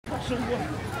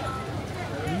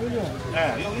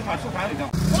哎，有一款出盘的。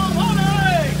往跑来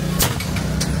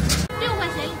6块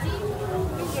钱一斤。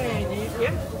对，你别。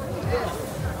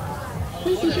微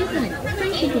信支付30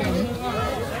元。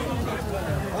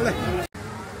好嘞。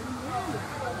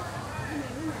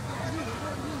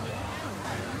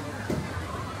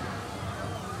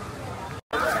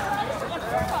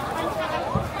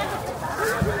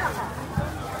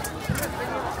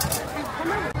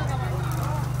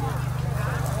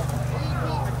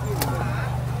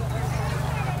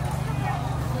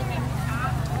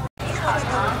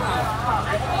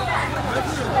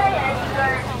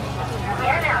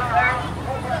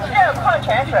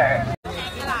 泉水。便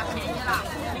宜啦，便宜啦！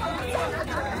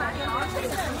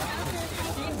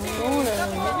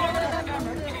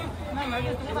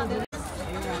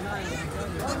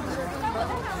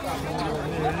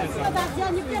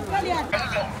你别可怜。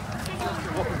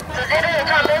自己的上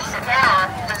面10天啊，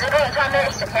自己的上面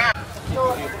10天。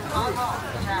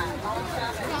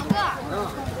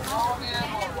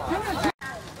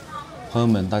朋友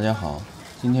们，大家好，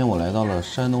今天我来到了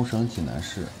山东省济南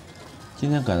市。今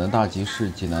天赶的大集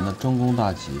是济南的中宫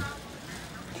大集，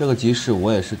这个集市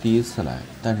我也是第一次来，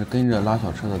但是跟着拉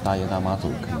小车的大爷大妈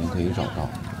走，肯定可以找到。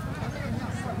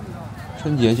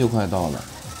春节就快到了，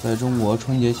在中国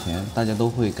春节前，大家都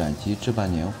会赶集置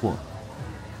办年货，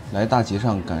来大集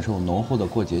上感受浓厚的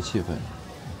过节气氛。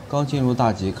刚进入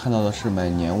大集看到的是卖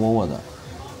年窝窝的，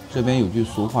这边有句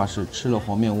俗话是吃了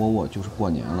黄面窝窝就是过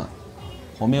年了。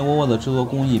黄面窝窝的制作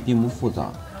工艺并不复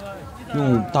杂，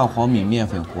用大黄米面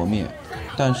粉和面。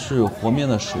但是和面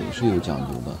的水是有讲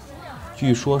究的，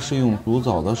据说是用煮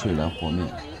枣的水来和面，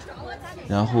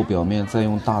然后表面再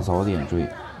用大枣点缀，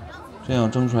这样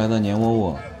蒸出来的年窝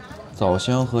窝，枣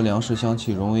香和粮食香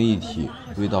气融为一体，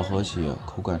味道和谐，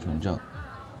口感纯正。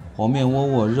黄面窝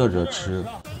窝热着吃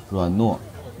软糯，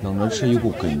冷着吃一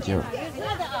股梗劲儿。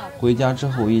回家之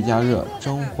后一加热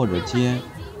蒸或者煎，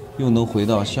又能回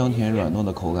到香甜软糯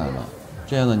的口感了。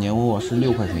这样的年窝窝是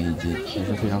6块钱一斤，也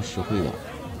是非常实惠的。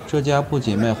这家不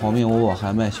仅卖黄面窝窝，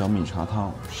还卖小米茶汤。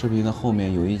视频的后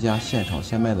面有一家现炒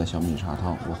现卖的小米茶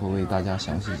汤，我会为大家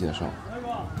详细介绍。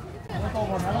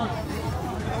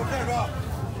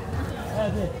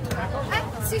哎，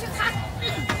其实他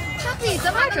可以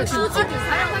咱们这出去，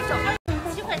他让他整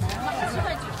7块钱吧，7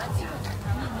块9吧，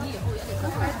你以后也得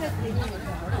跟孩子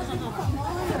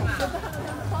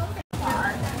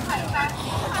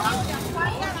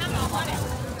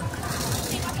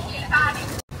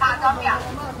大张面。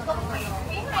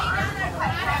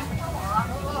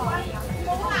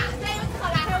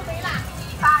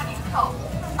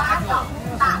 大料、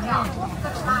辣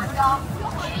椒、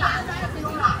微辣、中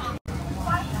辣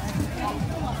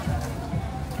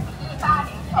，180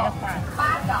手8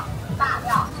角大料、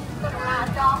各种辣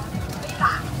椒、微辣、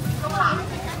中辣、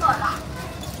特辣。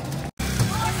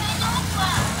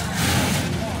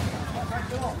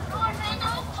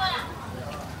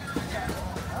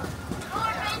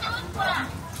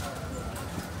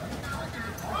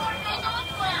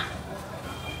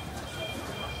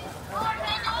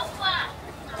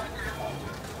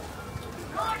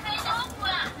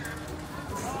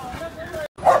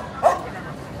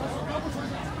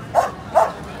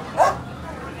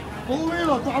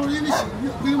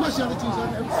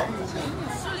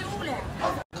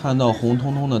看到红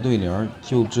彤彤的对联，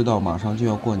就知道马上就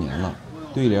要过年了。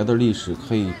对联的历史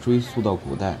可以追溯到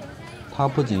古代，它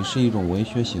不仅是一种文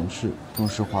学形式，更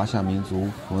是华夏民族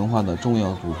文化的重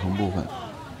要组成部分。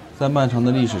在漫长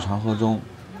的历史长河中，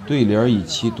对联以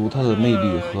其独特的魅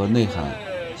力和内涵，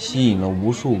吸引了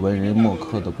无数文人墨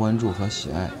客的关注和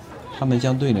喜爱。他们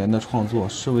将对联的创作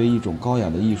视为一种高雅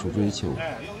的艺术追求，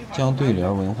将对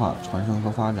联文化传承和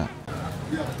发展。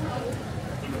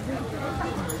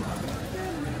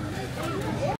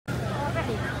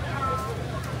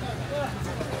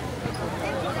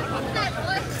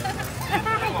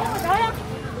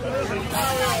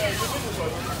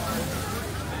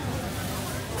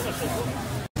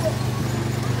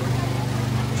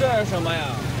这是什么呀？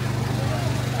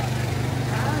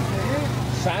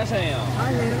山参呀。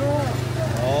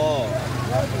哦。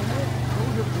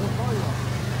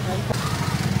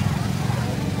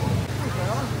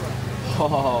好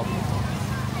好好。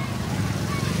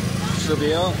柿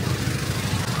饼。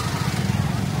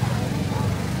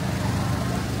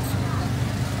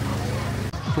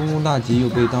中宫大集又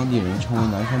被当地人称为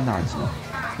南山大集，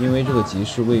因为这个集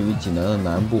市位于济南的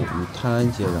南部，与泰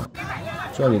安接壤。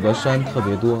这里的山特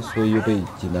别多，所以又被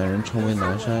济南人称为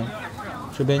南山。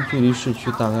这边距离市区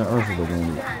大概20多公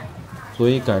里。所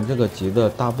以赶这个集的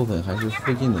大部分还是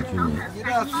附近的居民，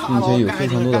并且有非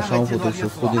常多的商户都是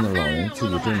附近的老人自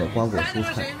己种的瓜果蔬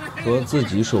菜和自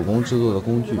己手工制作的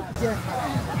工具。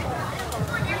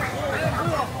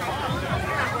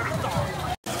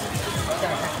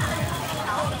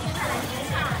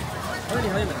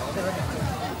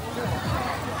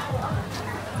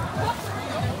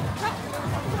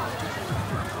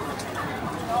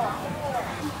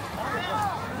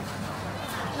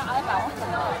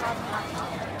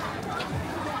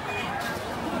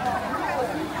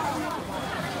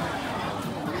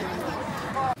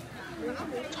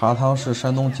茶汤是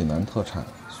山东济南特产，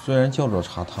虽然叫做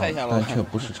茶汤，但却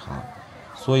不是茶，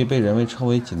所以被人们称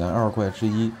为济南二怪之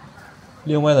一。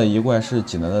另外的一怪是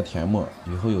济南的甜沫，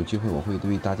以后有机会我会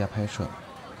为大家拍摄。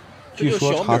据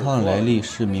说茶汤的来历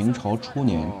是明朝初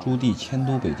年朱棣迁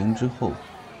都北京之后，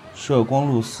设光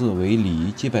禄寺为礼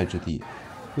仪祭拜之地，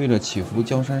为了祈福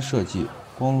江山社稷，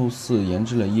光禄寺研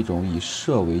制了一种以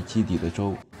麝为基底的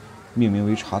粥，命名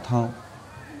为茶汤。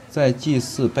在祭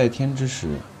祀拜天之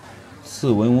时，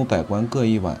祀文武百官各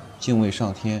一碗，敬畏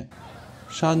上天。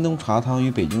山东茶汤与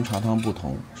北京茶汤不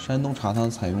同，山东茶汤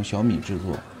采用小米制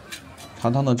作。茶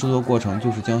汤的制作过程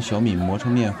就是将小米磨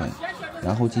成面粉，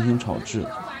然后进行炒制。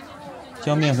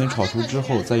将面粉炒熟之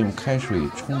后，再用开水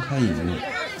冲开饮用，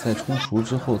在冲熟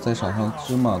之后再撒上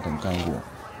芝麻等干果，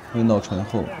味道醇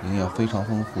厚，营养非常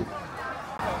丰富。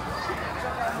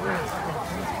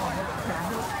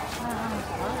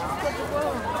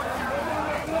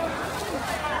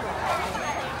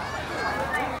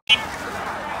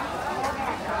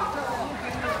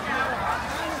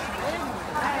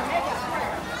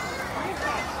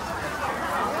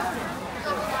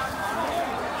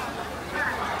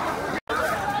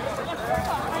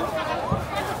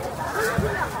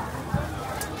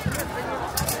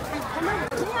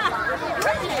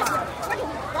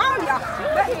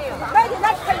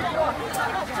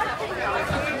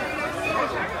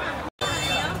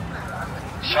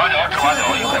小脚芝麻脚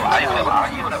1块8，1块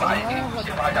8，1块8一斤，新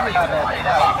发价1块8，1块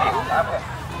8。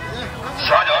小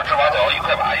脚芝麻脚1块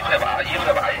8，1块8，1块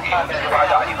8一斤，新发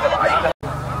价1块8，1块8。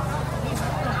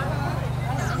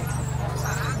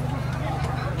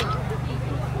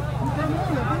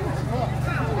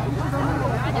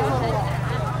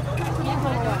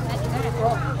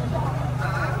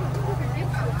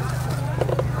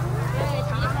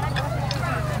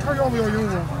看要不要鹦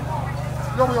鹉？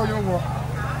要不要鹦鹉？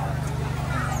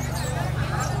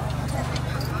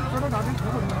这都哪天头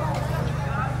发？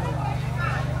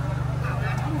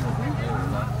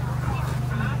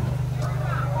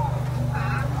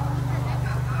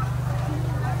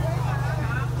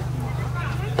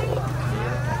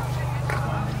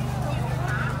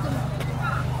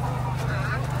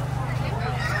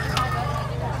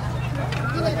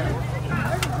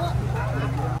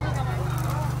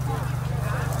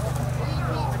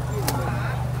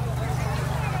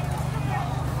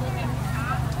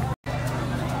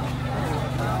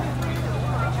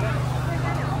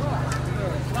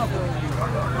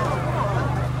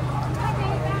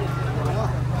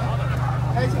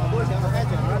开奖多少钱？开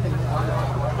奖200。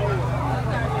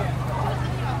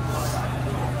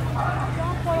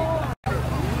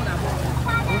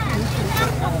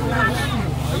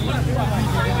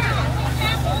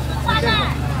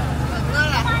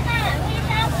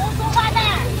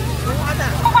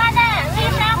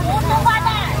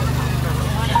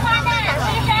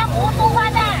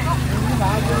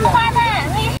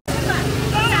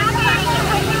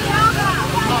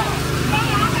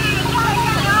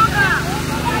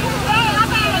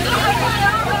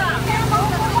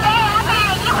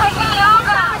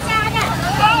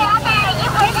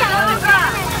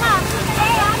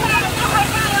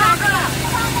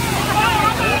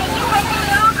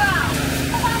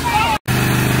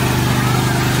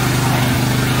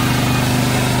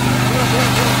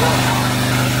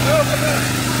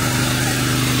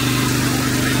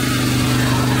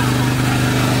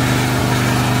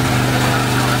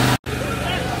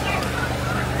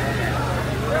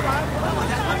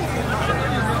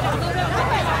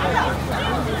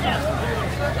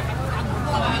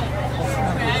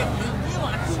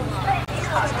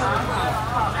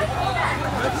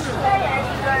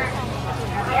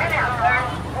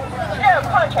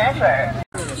泉水。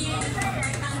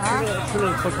吃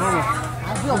了喝汤了。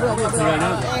不要！哎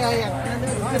呀，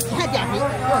那太减肥，不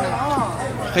要那个。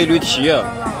配驴蹄啊！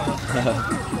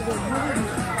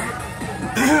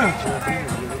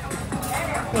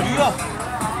过驴啊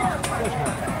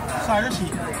！37。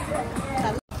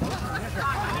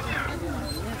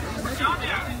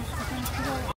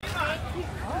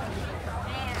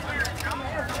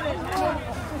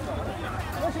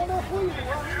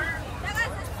大哥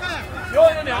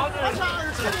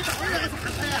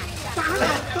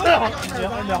只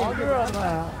了呗。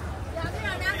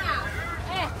两个。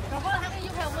哎，这好了还给1.5，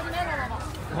你买着了吗？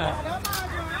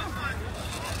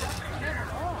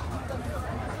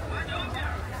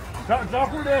这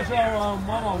会儿的是妈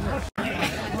妈50。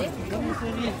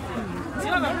几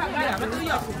万块俺两个都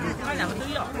要，俺两个都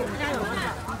要。人家有什么？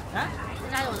哎，人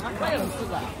家有什么？我有4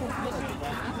个。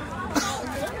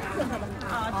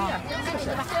啊，对呀，这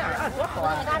啊，多好啊！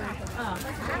啊。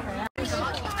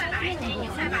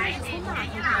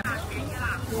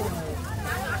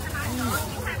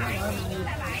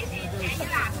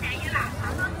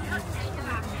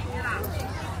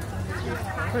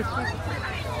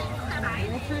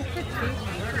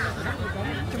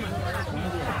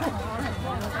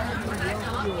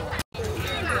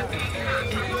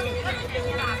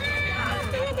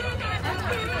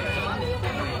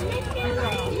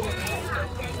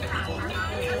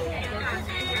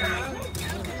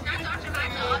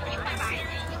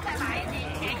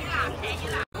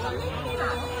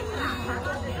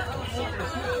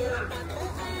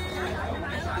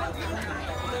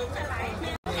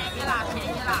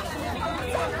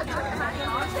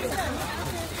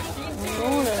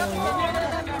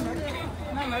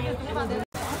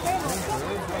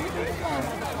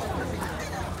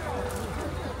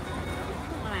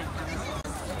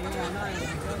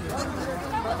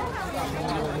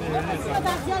大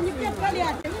姐，你别可怜，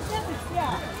真是不起啊！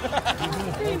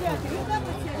对的，真是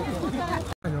不起。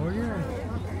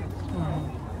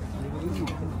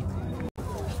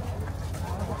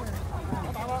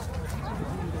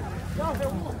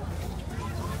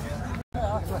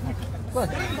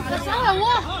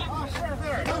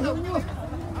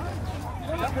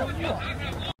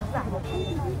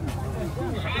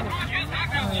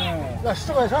那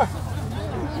10块钱。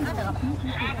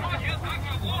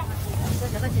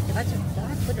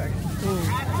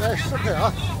来10块啊。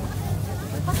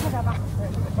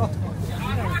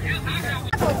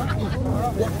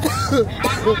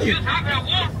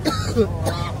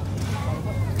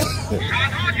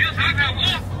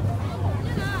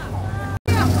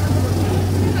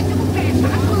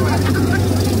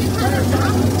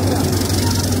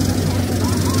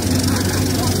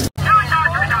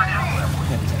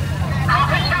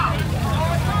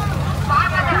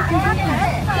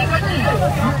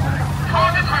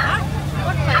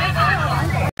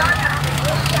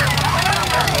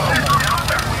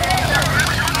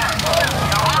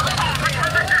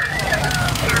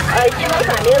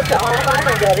130小红花生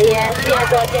这里，谢谢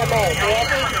各位姐妹，多多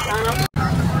支持啊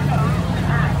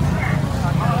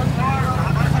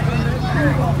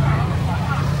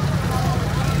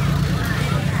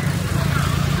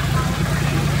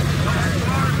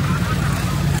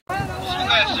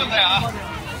！10块啊！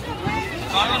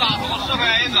羊肉大头10块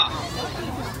一个，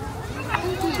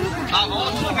大头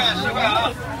10块啊！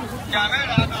家买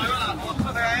的羊肉大头10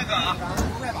块一个啊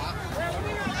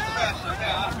！10块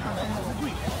啊！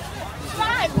啥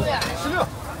还贵啊16。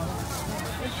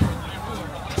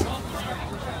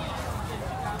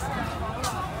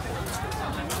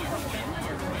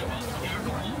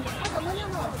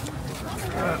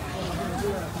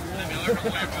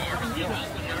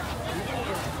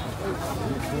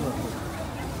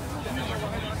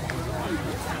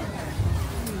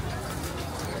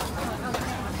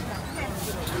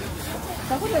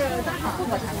这不是咋好不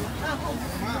谈？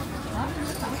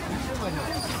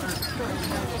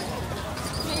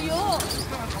没有，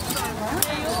没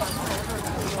有。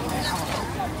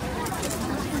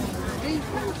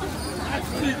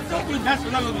这今天吃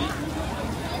那个米。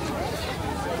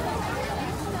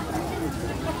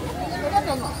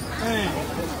哎，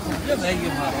这没鱼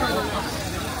吗？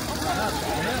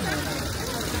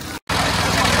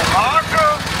杭州、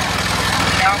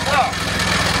两个、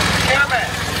天美、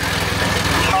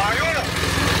常用的，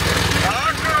杭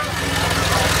州、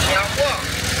两个、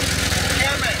天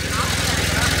美、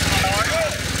常用，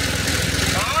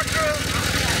杭州、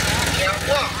两个、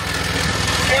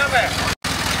天美、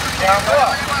两个、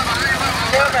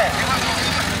天美、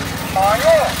常用，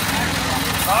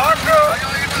杭州。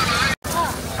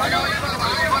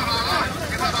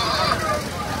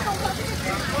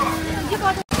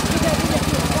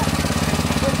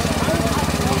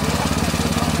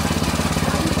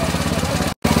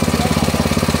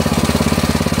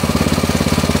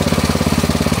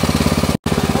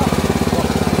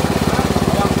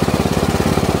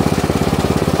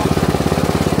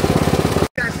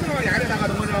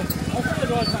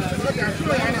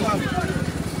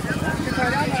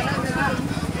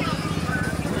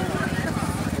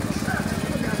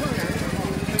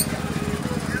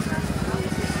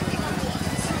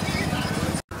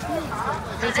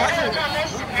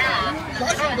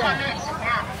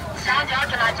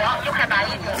汁辣椒1块8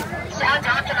一斤，香蕉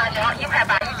汁辣椒1块8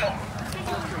一斤。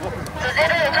自己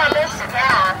的一场美食天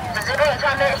啊，自己的一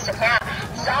场美食天，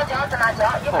香蕉汁辣椒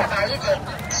1块8一斤，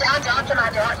香蕉汁辣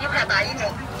椒1块8一斤。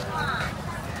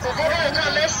自己的一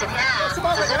场美食天啊，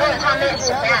自己的一场美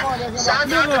食天，香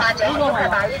蕉汁辣椒1块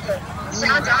8一斤，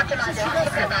香蕉汁辣椒1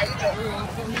块8一斤。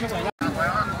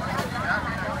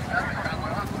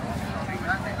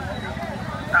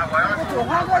韭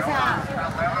黄多少钱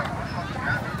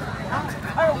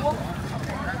？25。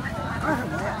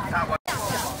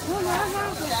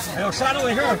还有啥的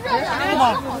卫生？有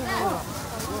吗？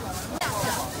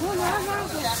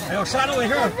还有啥的卫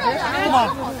生？有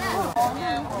吗？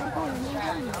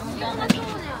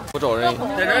不找人，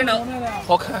在这儿呢，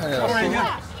好看呀！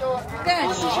干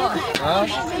70啊，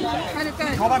还得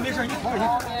干。好吧，没事，你掏一下。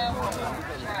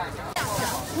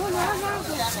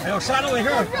还有啥的卫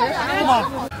生？有吗？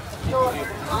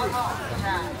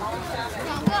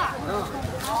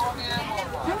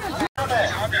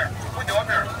小饼、胡椒饼、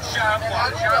咸瓜、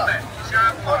甜菜、咸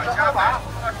瓜、甜菜、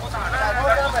各种大料、各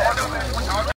种调料、胡椒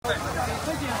饼、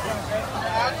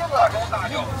各种大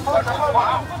料、各种花、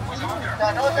胡椒饼、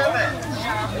咸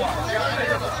瓜、甜菜、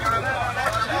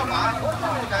咸瓜、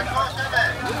甜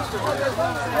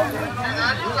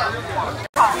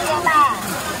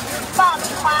爆米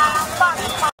花，爆米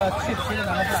花。去皮的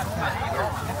那个饭，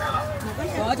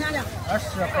多少钱的20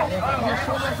块钱。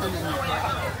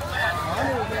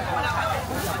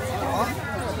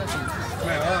没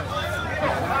有，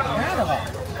看着吧，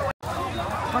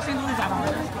他谁都能加上。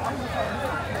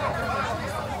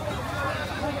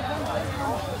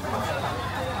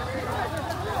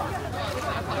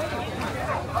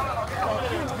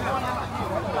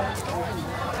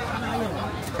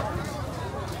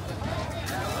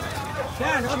现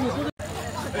在你说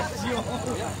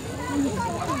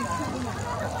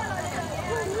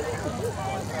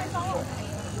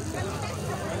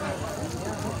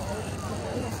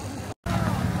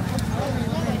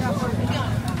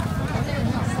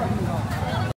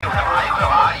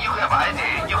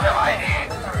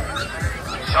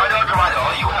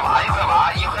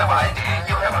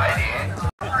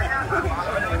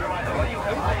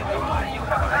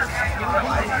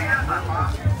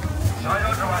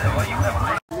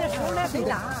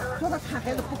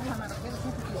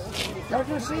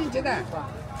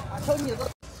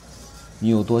你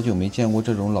有多久没见过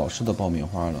这种老式的爆米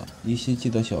花了？依稀记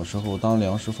得小时候，当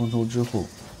粮食丰收之后，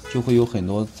就会有很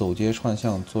多走街串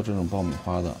巷做这种爆米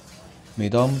花的。每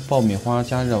当爆米花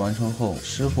加热完成后，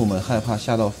师傅们害怕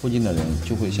吓到附近的人，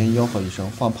就会先吆喝一声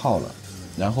放炮了，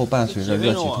然后伴随着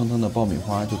热气腾腾的爆米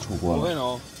花就出锅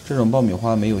了。这种爆米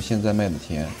花没有现在卖的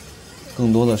甜，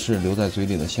更多的是留在嘴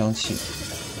里的香气。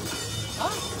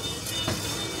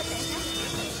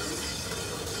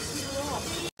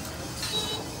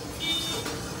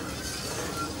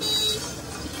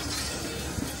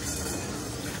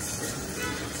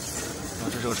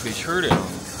这是个吹气儿的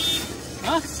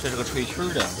啊，这是个吹气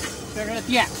儿的，这是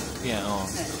电啊。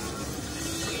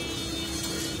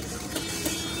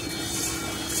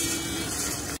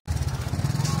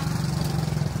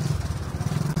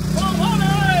放炮嘞！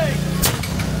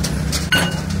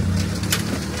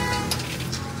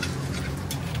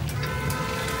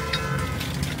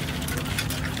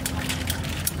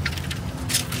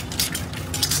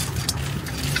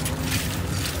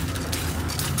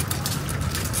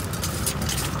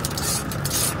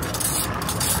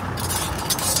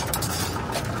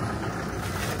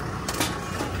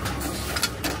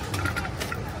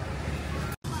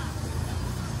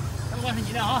我是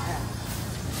你的啊！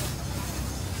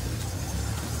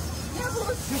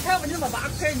你看我这么8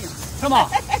块呢？什么？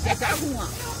加工啊？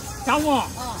加工啊？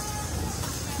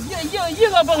一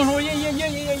个泵数一个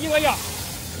样。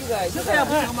一个也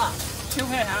不行吧？7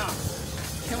块钱啊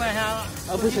？7块钱了？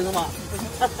不行吗？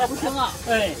不行啊！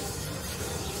哎，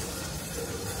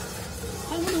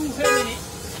还不能5块给你。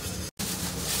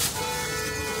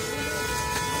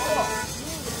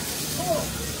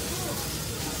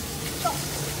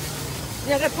你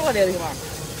看错这个吧，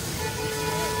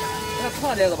那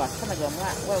错这个吧，他那个慢，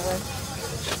我。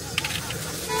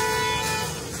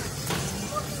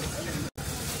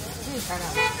这看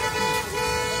看。